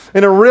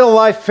in a real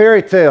life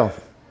fairy tale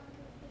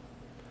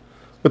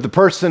with the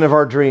person of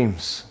our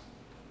dreams.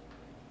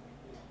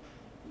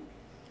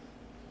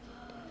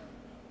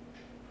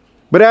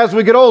 But as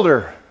we get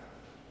older,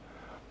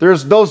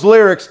 those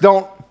lyrics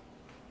don't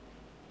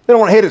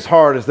hit as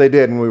hard as they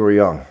did when we were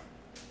young.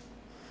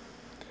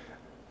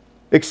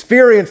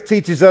 Experience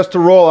teaches us to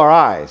roll our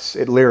eyes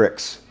at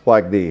lyrics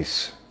like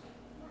these.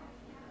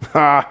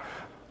 No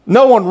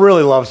one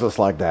really loves us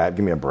like that.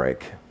 Give me a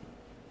break.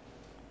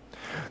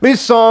 These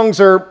songs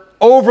are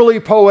overly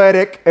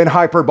poetic and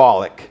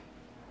hyperbolic.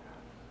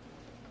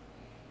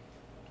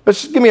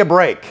 Just give me a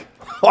break.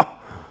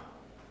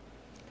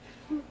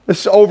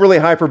 This is overly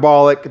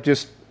hyperbolic.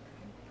 Just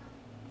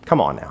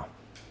come on now.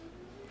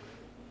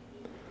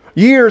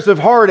 Years of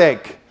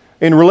heartache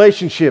in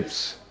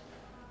relationships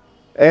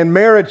and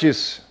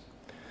marriages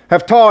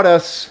have taught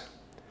us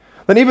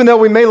that even though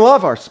we may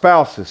love our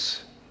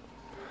spouses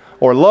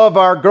or love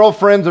our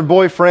girlfriends or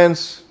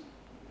boyfriends,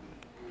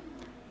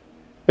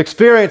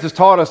 experience has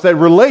taught us that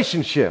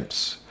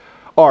relationships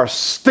are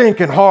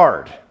stinking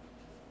hard.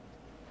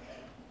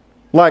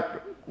 Like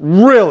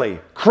really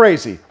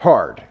crazy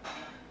hard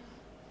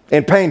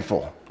and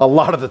painful a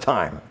lot of the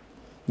time.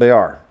 They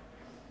are.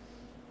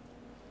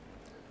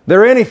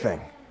 They're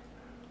anything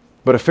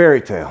but a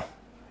fairy tale.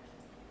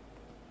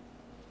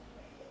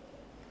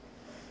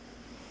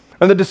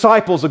 And the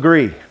disciples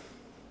agree.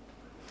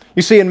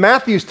 You see, in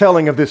Matthew's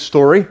telling of this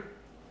story,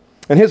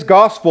 in his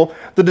gospel,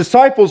 the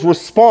disciples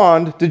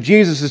respond to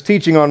Jesus'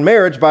 teaching on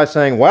marriage by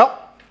saying,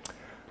 well,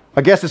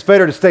 I guess it's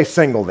better to stay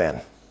single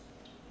then.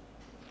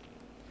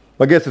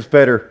 I guess it's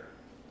better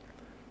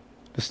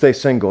to stay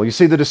single. You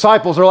see, the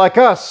disciples are like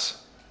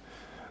us.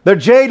 They're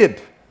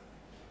jaded.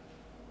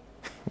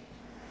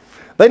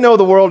 They know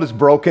the world is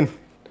broken.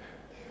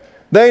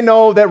 They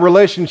know that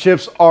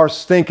relationships are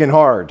stinking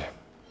hard.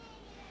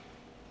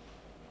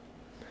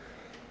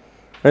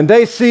 And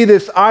they see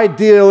this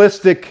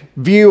idealistic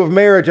view of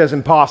marriage as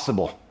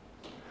impossible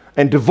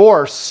and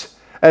divorce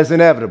as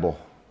inevitable.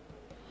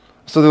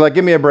 So they're like,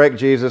 give me a break,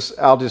 Jesus.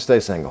 I'll just stay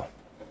single.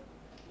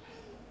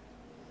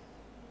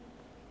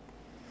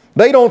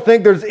 They don't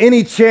think there's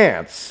any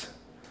chance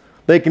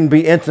they can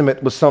be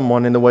intimate with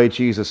someone in the way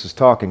Jesus is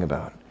talking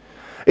about.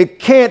 It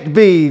can't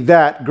be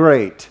that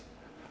great.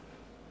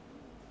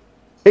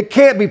 It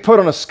can't be put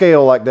on a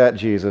scale like that,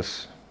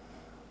 Jesus.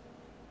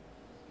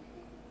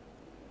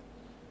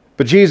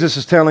 But Jesus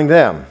is telling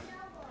them,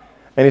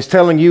 and He's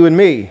telling you and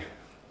me,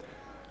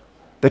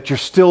 that you're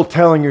still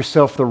telling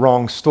yourself the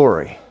wrong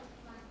story.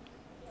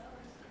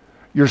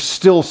 You're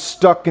still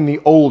stuck in the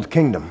old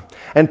kingdom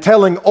and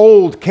telling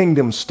old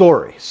kingdom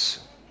stories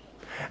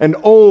and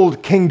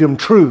old kingdom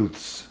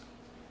truths.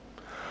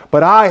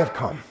 But I have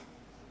come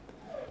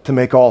to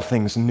make all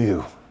things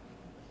new.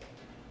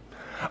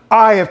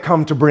 I have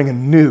come to bring a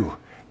new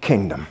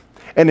kingdom,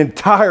 an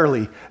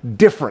entirely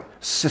different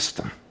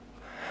system.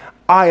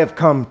 I have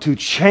come to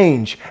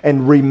change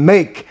and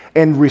remake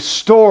and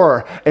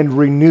restore and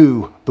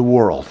renew the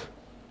world.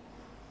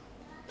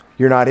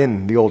 You're not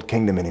in the old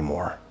kingdom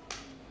anymore.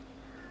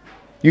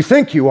 You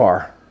think you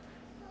are,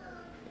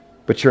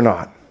 but you're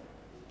not.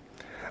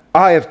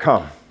 I have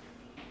come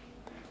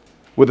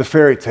with a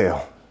fairy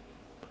tale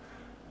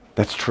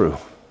that's true.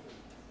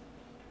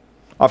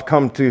 I've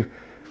come to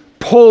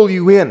pull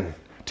you in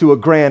to a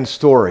grand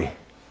story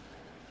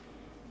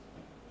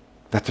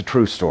that's a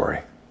true story.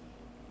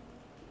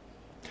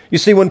 You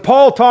see, when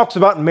Paul talks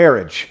about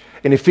marriage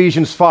in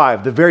Ephesians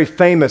 5, the very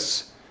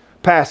famous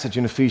passage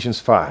in Ephesians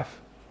 5,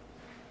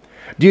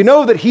 do you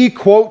know that he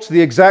quotes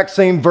the exact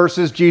same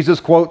verses Jesus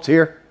quotes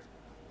here?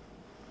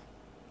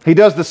 He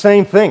does the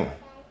same thing.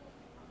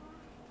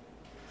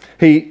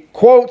 He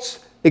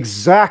quotes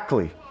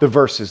exactly the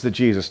verses that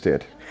Jesus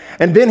did.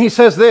 And then he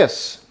says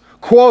this,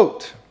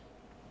 quote,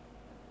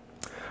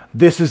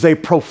 "This is a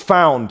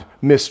profound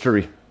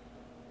mystery,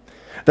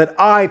 that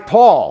I,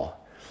 Paul,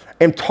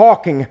 am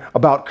talking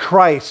about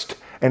Christ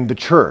and the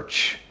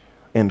church,"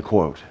 end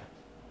quote.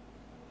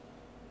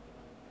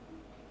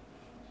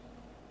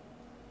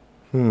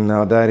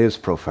 Now that is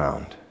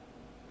profound.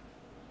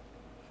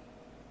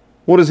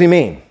 What does he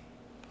mean?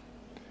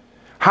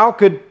 How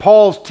could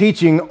Paul's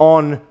teaching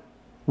on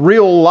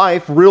real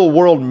life, real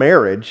world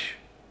marriage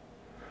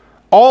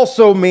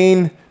also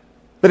mean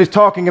that he's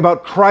talking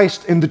about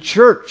Christ and the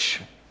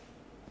church?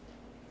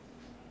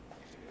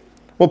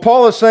 Well,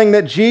 Paul is saying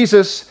that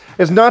Jesus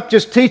is not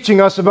just teaching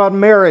us about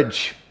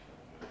marriage.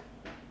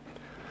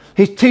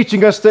 He's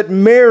teaching us that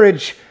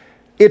marriage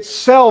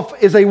itself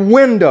is a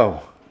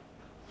window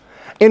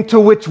into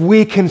which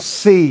we can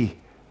see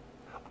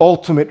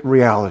ultimate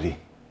reality.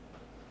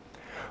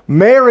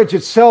 Marriage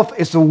itself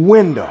is a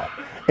window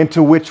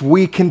into which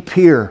we can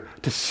peer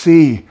to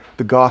see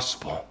the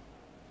gospel.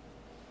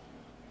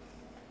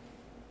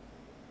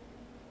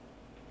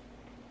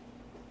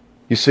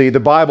 You see, the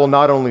Bible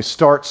not only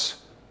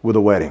starts with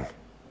a wedding,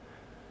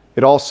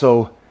 it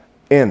also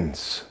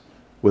ends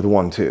with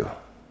one too.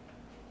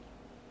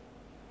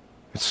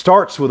 It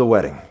starts with a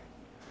wedding,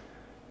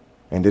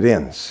 and it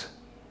ends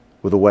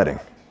with a wedding.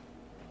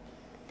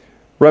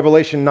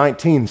 Revelation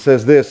 19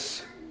 says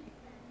this,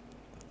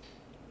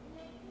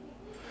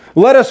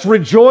 "Let us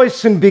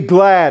rejoice and be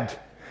glad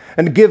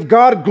and give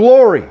God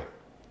glory,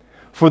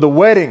 for the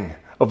wedding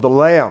of the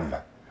Lamb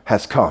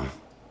has come.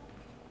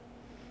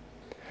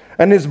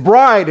 And His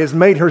bride has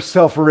made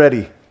herself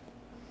ready.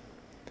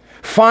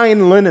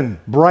 Fine linen,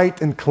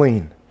 bright and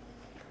clean,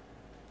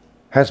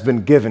 has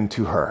been given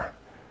to her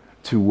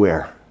to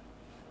wear."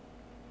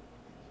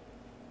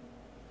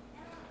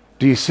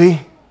 Do you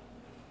see?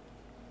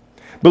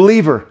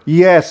 Believer,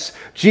 yes,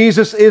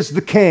 Jesus is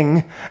the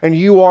King and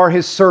you are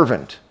His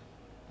servant.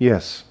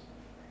 Yes.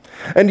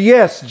 And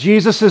yes,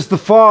 Jesus is the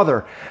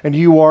Father and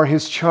you are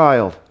His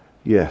child.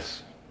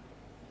 Yes.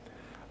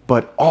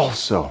 But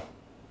also,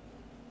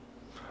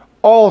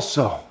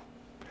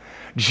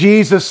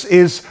 Jesus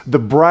is the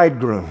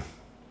bridegroom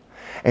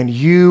and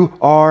you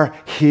are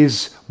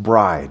His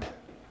bride.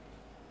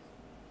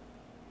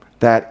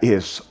 That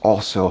is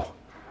also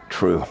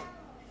true.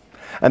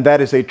 And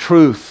that is a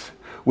truth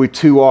we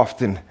too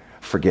often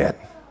forget.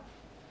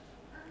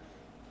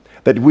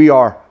 That we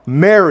are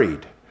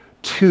married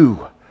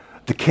to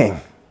the King.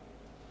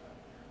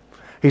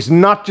 He's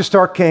not just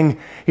our King.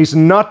 He's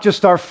not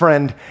just our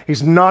friend.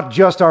 He's not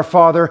just our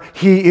Father.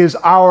 He is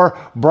our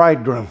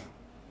bridegroom.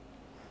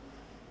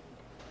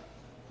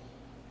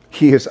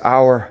 He is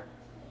our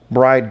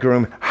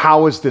bridegroom.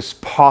 How is this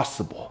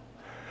possible?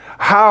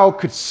 How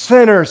could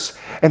sinners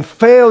and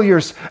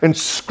failures and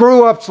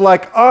screw-ups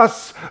like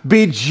us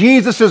be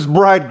Jesus'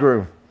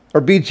 bridegroom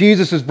or be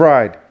Jesus'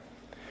 bride?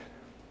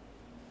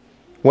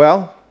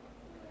 Well,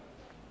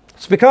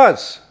 it's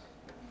because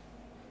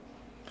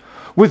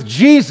with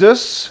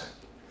Jesus,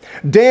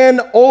 Dan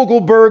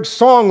Oglberg's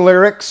song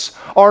lyrics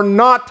are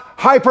not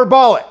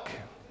hyperbolic.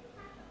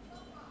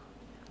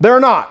 They're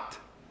not.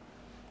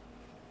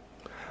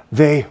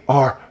 they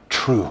are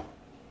true.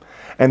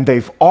 And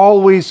they've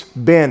always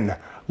been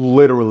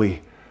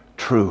literally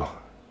true.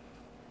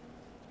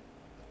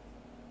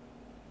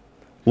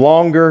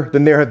 Longer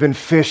than there have been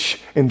fish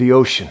in the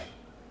ocean.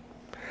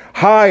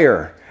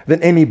 Higher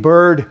than any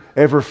bird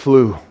ever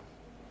flew.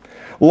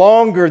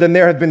 Longer than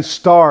there have been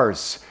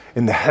stars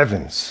in the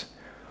heavens.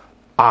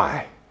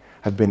 I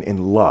have been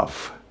in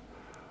love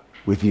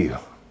with you.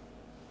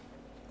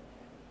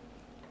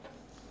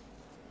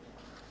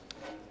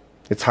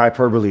 It's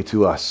hyperbole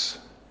to us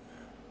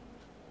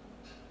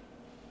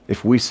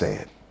if we say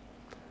it,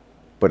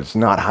 but it's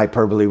not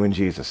hyperbole when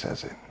Jesus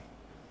says it.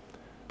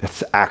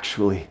 That's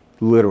actually,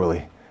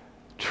 literally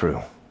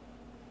true.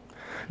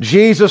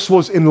 Jesus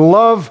was in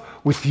love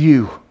with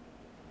you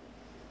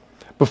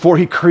before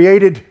he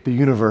created the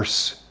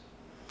universe,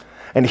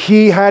 and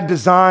he had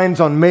designs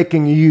on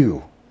making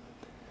you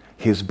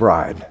his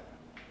bride.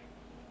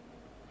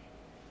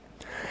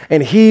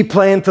 And he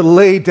planned to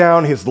lay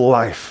down his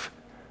life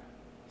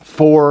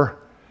for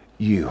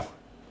you.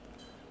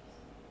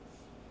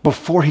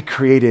 Before he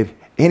created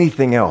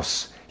anything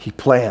else, he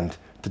planned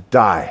to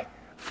die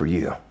for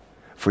you,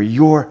 for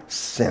your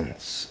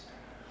sins,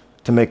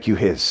 to make you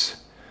his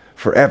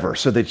forever,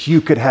 so that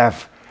you could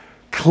have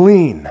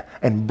clean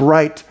and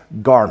bright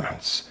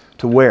garments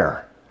to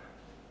wear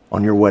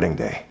on your wedding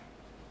day.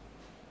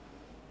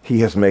 He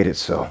has made it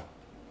so.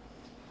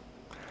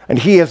 And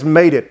he has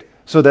made it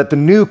so that the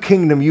new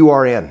kingdom you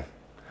are in,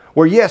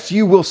 where yes,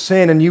 you will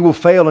sin and you will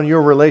fail in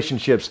your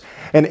relationships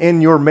and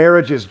in your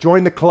marriages,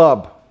 join the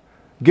club,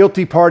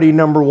 guilty party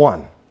number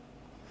 1.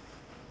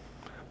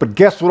 But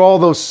guess what all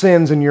those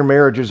sins in your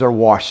marriages are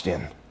washed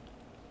in?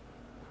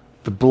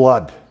 The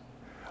blood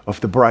of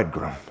the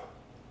bridegroom.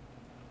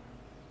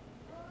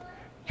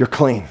 You're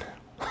clean.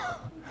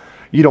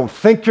 You don't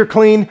think you're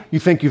clean. You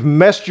think you've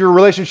messed your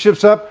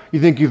relationships up. You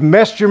think you've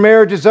messed your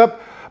marriages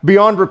up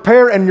beyond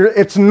repair, and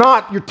it's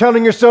not. You're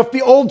telling yourself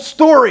the old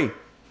story.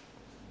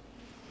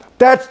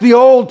 That's the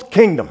old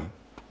kingdom.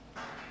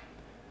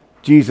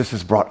 Jesus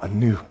has brought a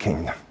new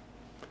kingdom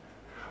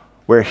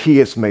where he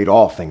has made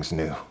all things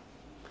new.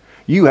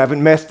 You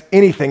haven't messed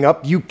anything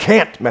up. You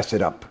can't mess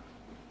it up.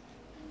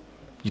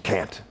 You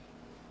can't.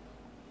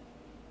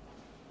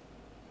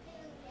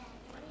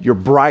 Your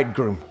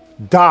bridegroom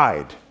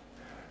died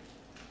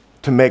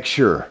to make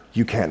sure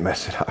you can't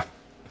mess it up.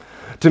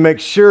 To make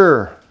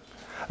sure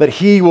that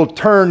he will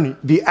turn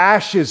the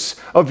ashes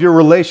of your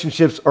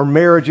relationships or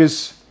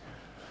marriages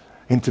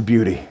into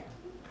beauty.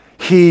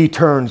 He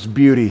turns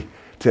beauty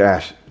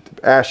to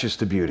ashes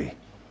to beauty.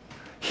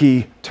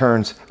 He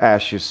turns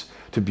ashes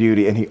to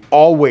beauty, and he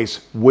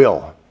always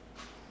will.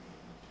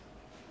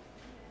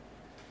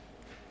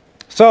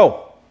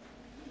 So,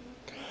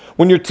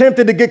 when you're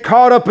tempted to get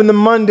caught up in the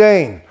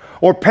mundane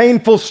or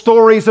painful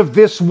stories of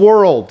this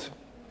world,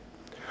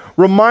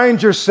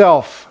 remind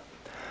yourself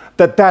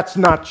that that's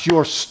not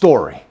your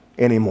story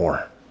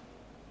anymore.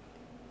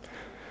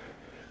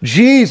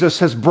 Jesus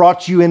has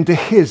brought you into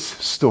his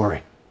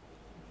story,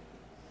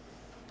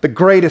 the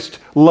greatest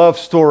love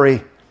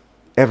story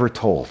ever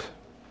told,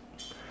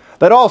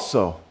 that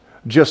also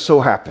just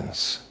so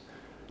happens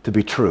to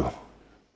be true.